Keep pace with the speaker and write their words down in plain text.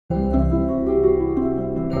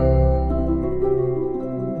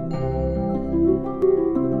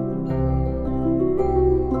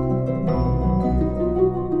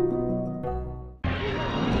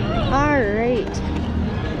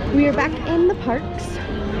parks.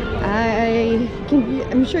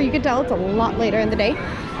 I'm sure you could tell it's a lot later in the day.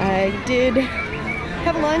 I did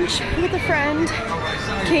have lunch with a friend,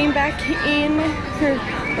 came back in,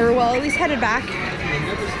 or well, at least headed back,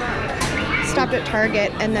 stopped at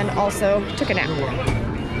Target, and then also took a nap.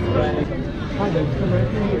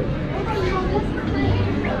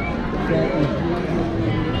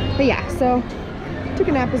 But yeah, so took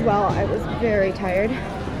a nap as well. I was very tired,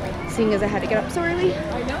 seeing as I had to get up so early.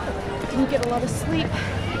 I know. Didn't get a lot of sleep.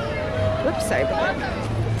 Whoops, sorry about that.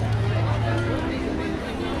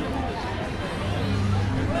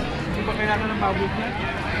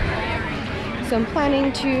 So I'm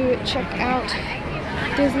planning to check out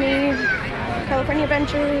Disney California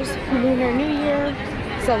Adventures Lunar New Year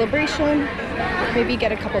celebration, maybe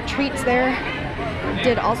get a couple treats there.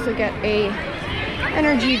 Did also get a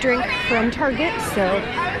energy drink from Target, so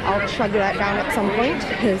I'll chug that down at some point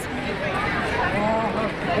because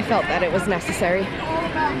I felt that it was necessary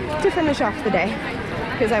to finish off the day,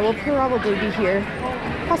 because I will probably be here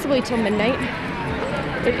possibly till midnight.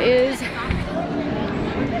 It is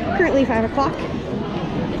currently 5 o'clock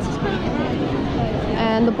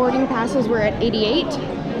and the boarding passes were at 88.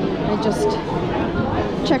 I just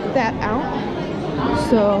checked that out,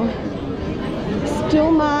 so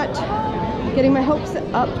still not getting my hopes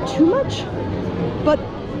up too much, but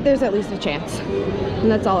there's at least a chance,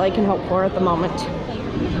 and that's all I can hope for at the moment.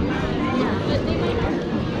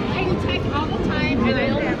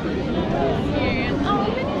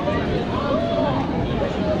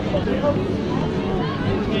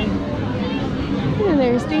 And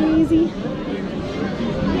there's Daisy.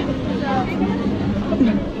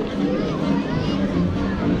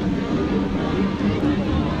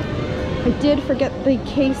 I did forget the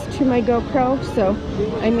case to my GoPro, so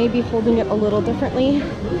I may be holding it a little differently,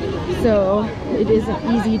 so it isn't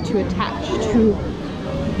easy to attach to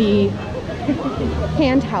the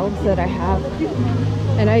handhelds that I have,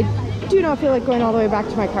 and I do not feel like going all the way back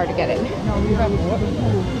to my car to get it.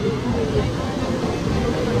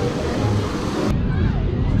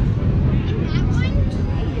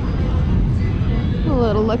 A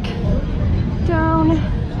little look down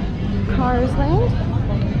Cars Land,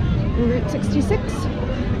 Route 66.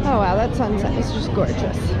 Oh wow, that sunset is just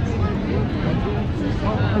gorgeous.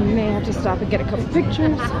 I may have to stop and get a couple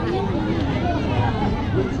pictures.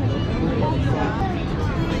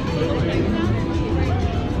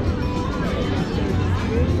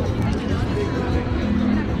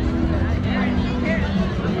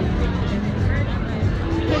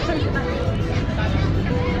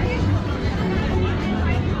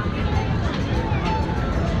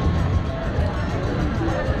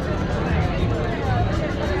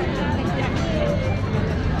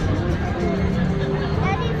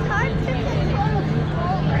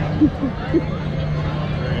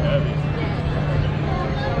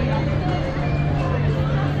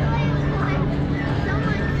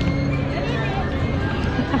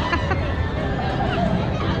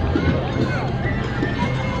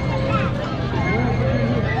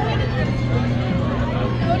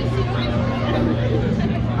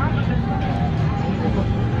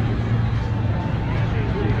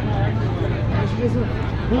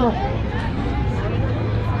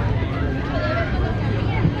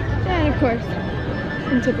 And of course,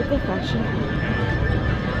 in typical fashion,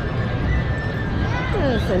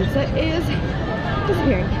 the sunset is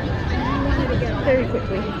disappearing very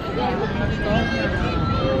quickly.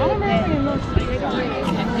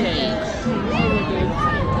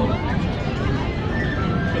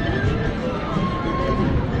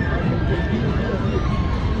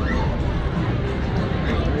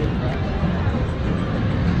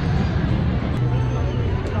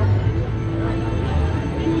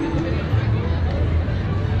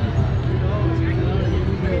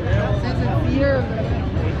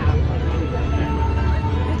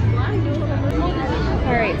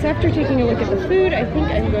 Alright, so after taking a look at the food, I think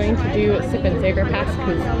I'm going to do a Sip and Savor Pass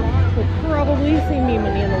because it will probably save me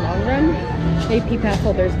money in the long run. AP Pass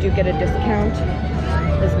holders do get a discount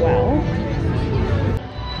as well.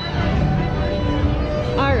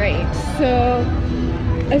 Alright, so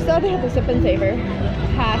I saw they had the Sip and Savor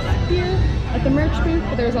Pass here at the merch booth,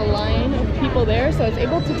 but there's a line of people there, so I was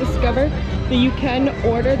able to discover that you can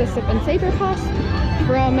order the Sip and Savor Pass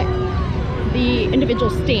from the individual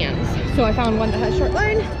stands. So I found one that has short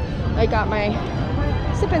line. I got my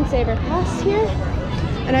Sip and Savor Pass here,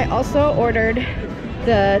 and I also ordered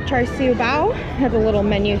the char siu bao. I have a little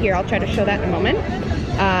menu here, I'll try to show that in a moment.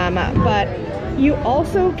 But you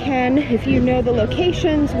also can, if you know the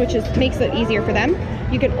locations, which makes it easier for them,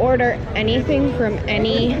 you can order anything from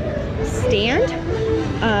any stand,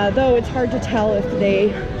 though it's hard to tell if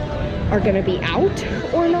they are going to be out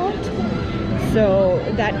or not. So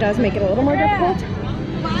that does make it a little more difficult.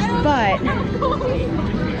 But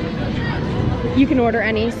you can order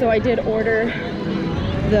any. So I did order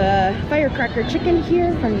the firecracker chicken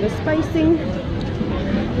here from the spicing.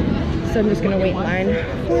 So I'm just going to wait in line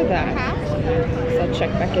for that. So I'll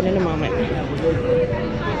check back in a moment.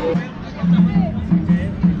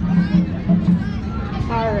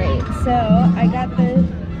 Alright, so I got the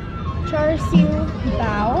char siu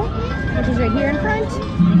bao, which is right here in front,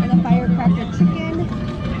 and the firecracker chicken,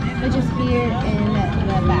 which is here in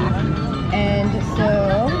the back. And so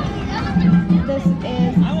this is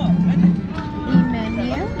the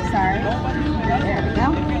menu. Sorry. There we go.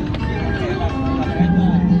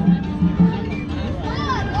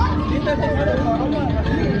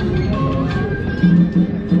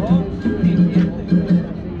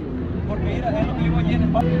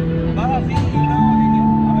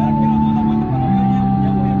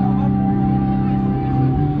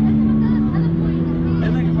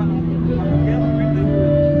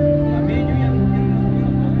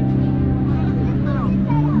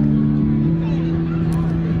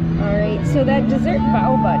 So that dessert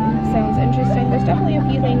bao bun sounds interesting. There's definitely a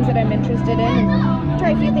few things that I'm interested in.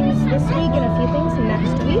 Try a few things this week and a few things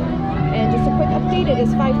next week. And just a quick update, it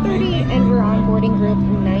is 5:30 and we're on boarding group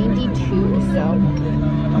 92. So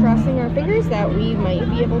crossing our fingers that we might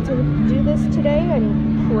be able to do this today.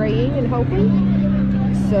 I'm praying and hoping.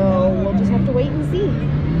 So we'll just have to wait and see.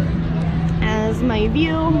 As my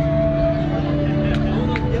view,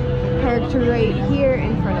 parked right here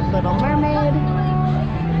in front of Little Mermaid.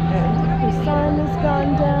 The sun has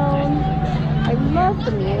gone down. I love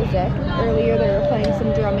the music. Earlier they were playing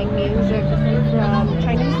some drumming music from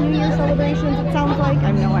Chinese New Year celebrations, it sounds like.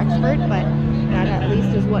 I'm no expert, but that at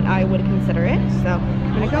least is what I would consider it. So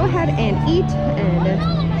I'm going to go ahead and eat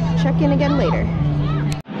and check in again later.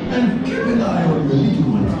 And keep an eye on your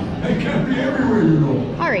little ones. They can't be everywhere you go.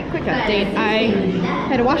 Alright, quick update. I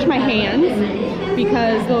had to wash my hands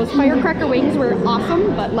because those firecracker wings were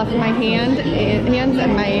awesome, but left my hands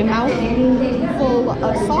and my mouth full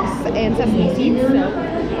of sauce and sesame seeds. So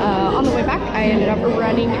on the way back, I ended up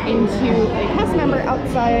running into a cast member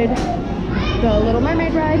outside the Little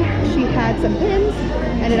Mermaid ride. She had some pins.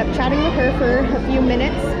 Ended up chatting with her for a few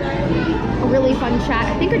minutes. A really fun chat.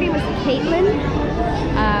 I think her name was Caitlin,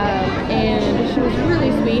 and she was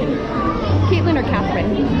really sweet. Caitlin or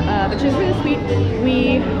Catherine, but she was really sweet.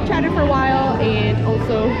 We chatted for a while, and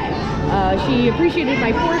also she appreciated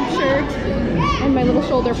my porg shirt and my little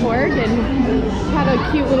shoulder porg, and had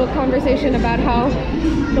a cute little conversation about how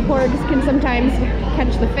the porgs can sometimes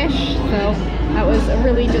catch the fish. So that was a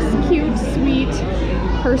really just cute, sweet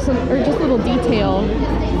person, or just little detail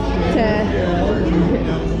to.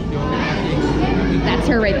 That's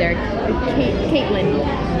her right there. Caitlin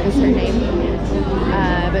is her name.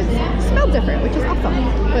 But it's spelled different, which is awesome.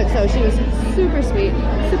 But so she was super sweet,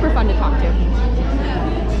 super fun to talk to.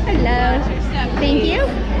 Hello. Thank you.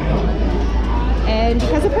 And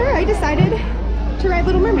because of her, I decided to ride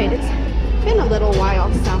Little Mermaid. It's been a little while,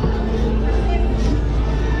 so.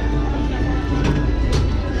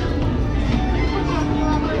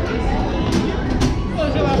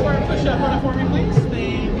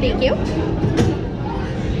 Thank you.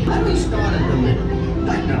 Let me start at the middle.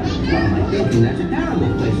 But no, what am I thinking? That's a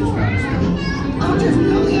terrible place to start a story. I'll just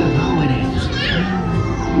tell you how it ends.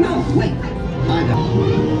 No, wait. I got.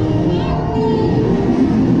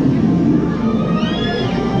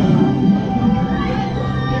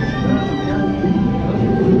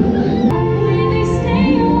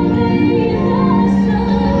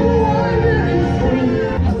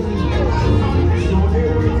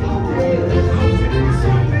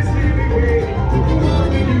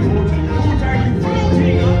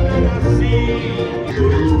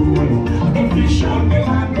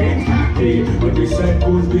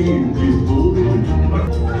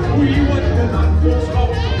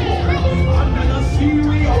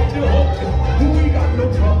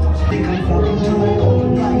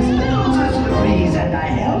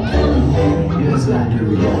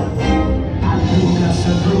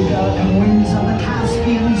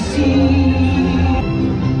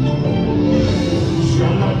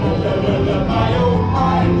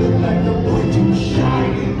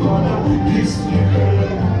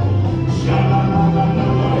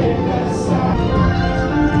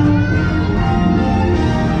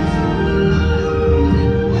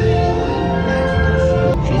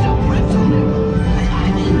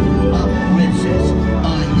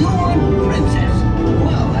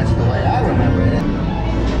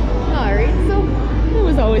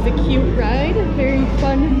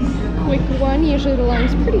 Usually the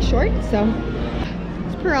line's pretty short, so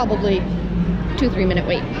it's probably 2-3 minute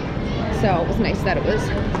wait. So it was nice that it was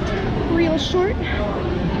real short.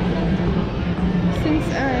 Since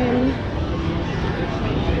I'm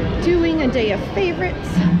doing a day of favorites,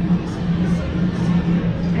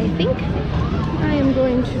 I think I am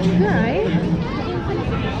going to try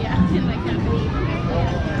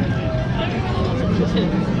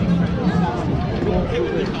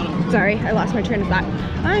sorry, I lost my train of thought.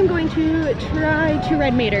 I'm going to try to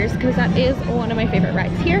ride Maiders because that is one of my favorite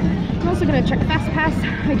rides here. I'm also going to check Fast Pass.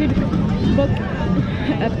 I did book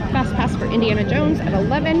a Fast Pass for Indiana Jones at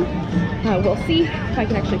 11. We'll see if I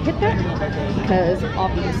can actually hit that because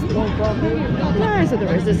obviously Rise of the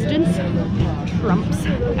Resistance trumps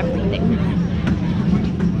everything.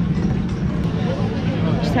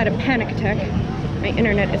 Just had a panic attack. My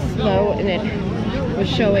internet is slow and it was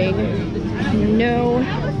showing no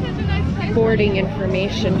boarding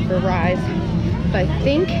information for Rise, but I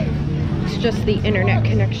think it's just the internet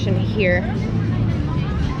connection here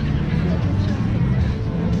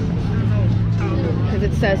because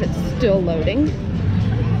it says it's still loading.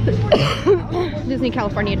 Disney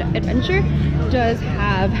California Adventure does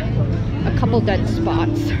have a couple dead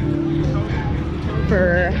spots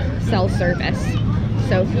for cell service,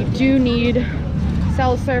 so if you do need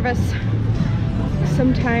cell service,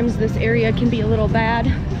 sometimes this area can be a little bad,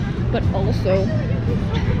 but also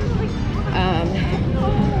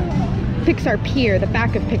Pixar Pier, the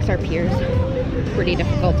back of Pixar Pier is pretty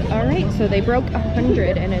difficult. All right, so they broke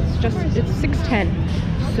 100 and it's 6:10.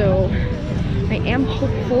 So I am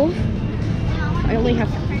hopeful. I only have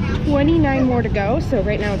 29 more to go. So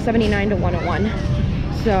right now it's 79 to 101.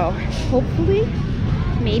 So hopefully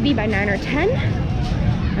maybe by 9 or 10,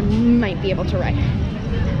 I might be able to ride.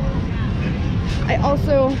 I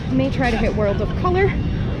also may try to hit World of Color,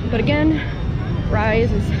 but again,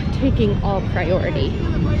 Rise is taking all priority.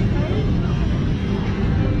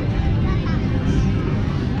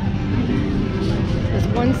 Because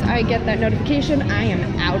once I get that notification, I am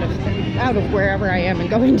out of wherever I am and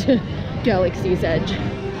going to Galaxy's Edge.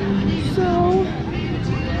 So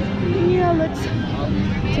yeah, let's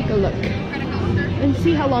take a look and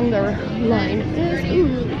see how long the line is. Ooh,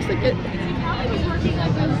 looks like it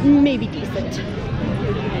maybe decent.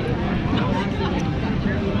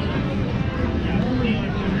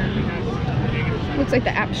 Looks like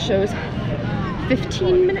the app shows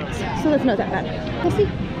 15 minutes, so that's not that bad. We'll see.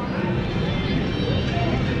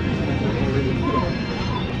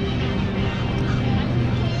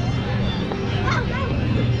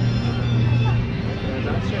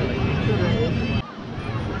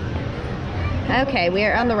 Okay, we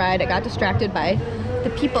are on the ride. I got distracted by the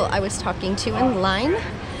people I was talking to in line.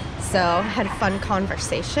 So had a fun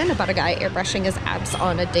conversation about a guy airbrushing his abs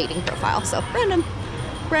on a dating profile. So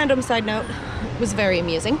random side note, was very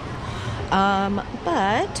amusing.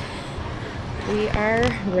 But we are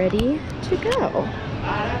ready to go.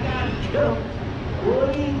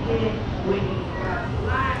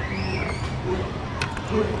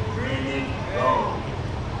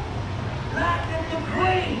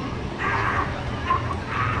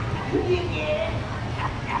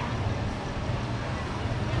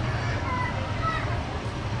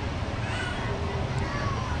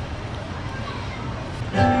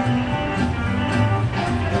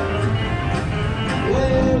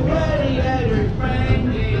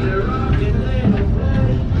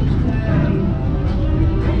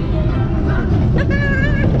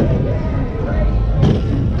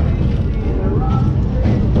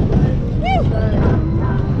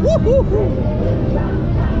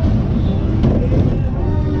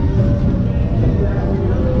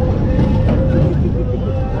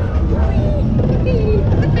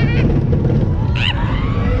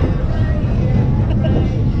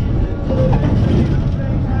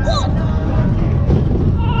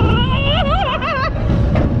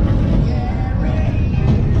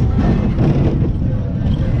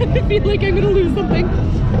 I feel like I'm gonna lose something.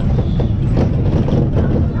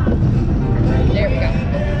 There we go.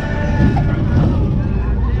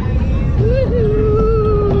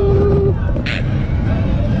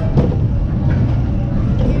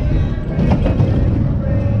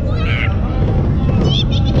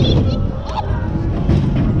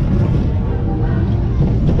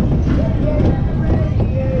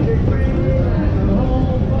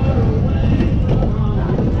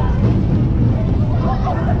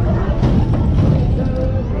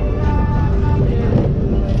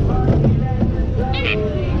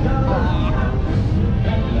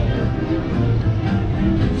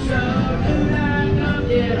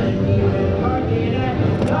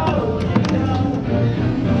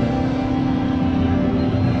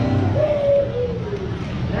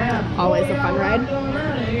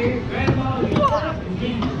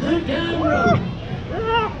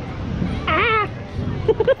 Ah!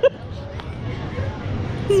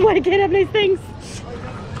 This is why I can't have nice things.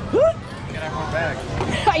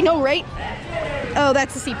 I know, right? Oh,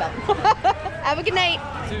 that's a seatbelt. Have a good night.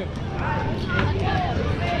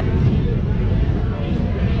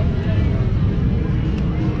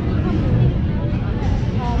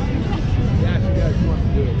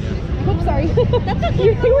 Oops, sorry.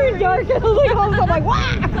 You were dark and I was like, all of a sudden, I'm like,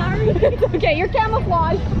 wah! Sorry. It's okay, you're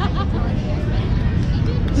camouflaged.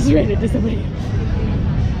 Just ran into somebody.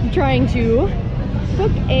 I'm trying to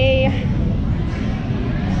book a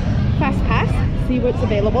fast pass, see what's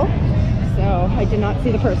available. So I did not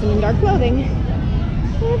see the person in dark clothing.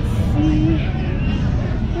 Let's see.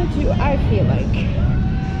 What do I feel like?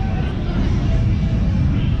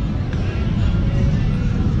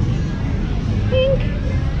 I think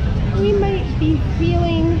we might be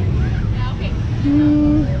feeling.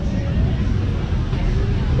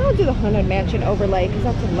 I'll do the Haunted Mansion overlay because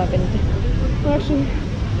that's 11. Well, actually,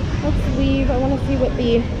 let's leave. I want to see what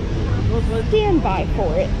the standby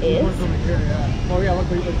for it is. Oh yeah, look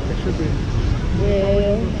like it should be.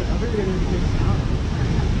 With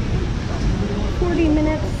 40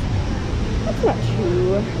 minutes. That's not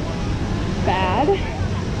too bad.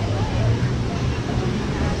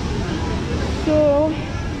 So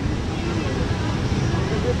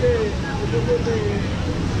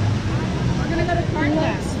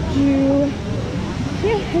let's do,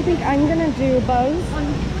 yeah, I think I'm gonna do Buzz.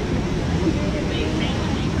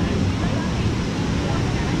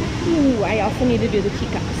 Ooh, I also need to do the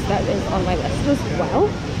teacups. That is on my list as well.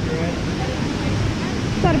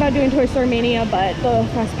 Thought about doing Toy Story Mania, but the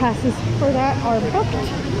fast passes for that are booked.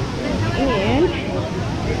 And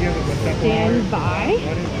standby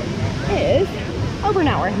is over an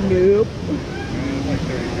hour. Nope.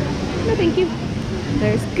 No, thank you.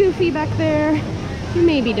 There's Goofy back there. It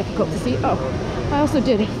may be difficult to see. Oh, I also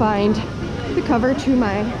did find the cover to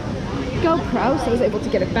my GoPro, so I was able to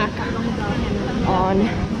get it back on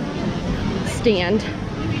stand,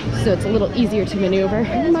 so it's a little easier to maneuver.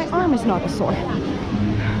 And my arm is not as sore.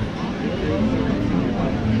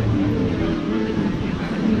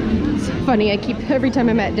 It's funny, every time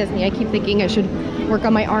I'm at Disney, I keep thinking I should work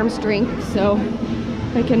on my arm strength so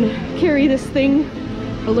I can carry this thing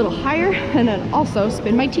a little higher and then also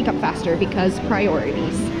spin my teacup faster because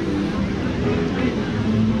priorities.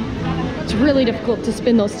 It's really difficult to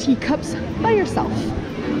spin those teacups by yourself.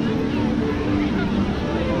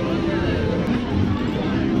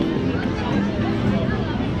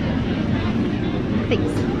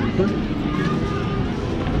 Thanks.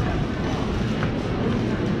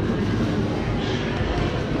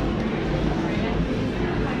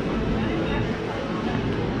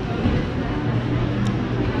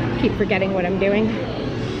 Keep forgetting what I'm doing.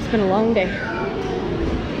 It's been a long day.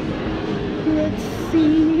 Let's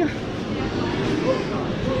see.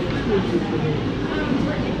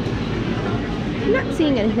 I'm not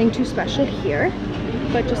seeing anything too special here,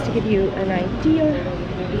 but just to give you an idea.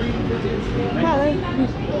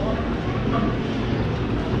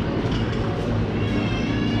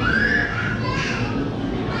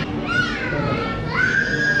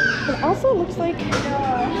 It also looks like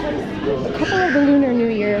a couple of the Lunar New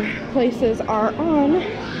Year places are on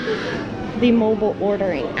the mobile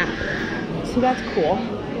ordering app, so that's cool.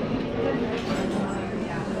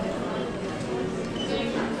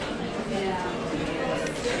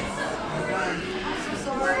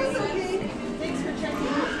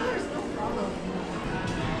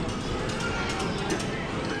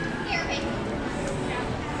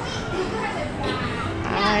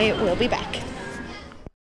 I will be back.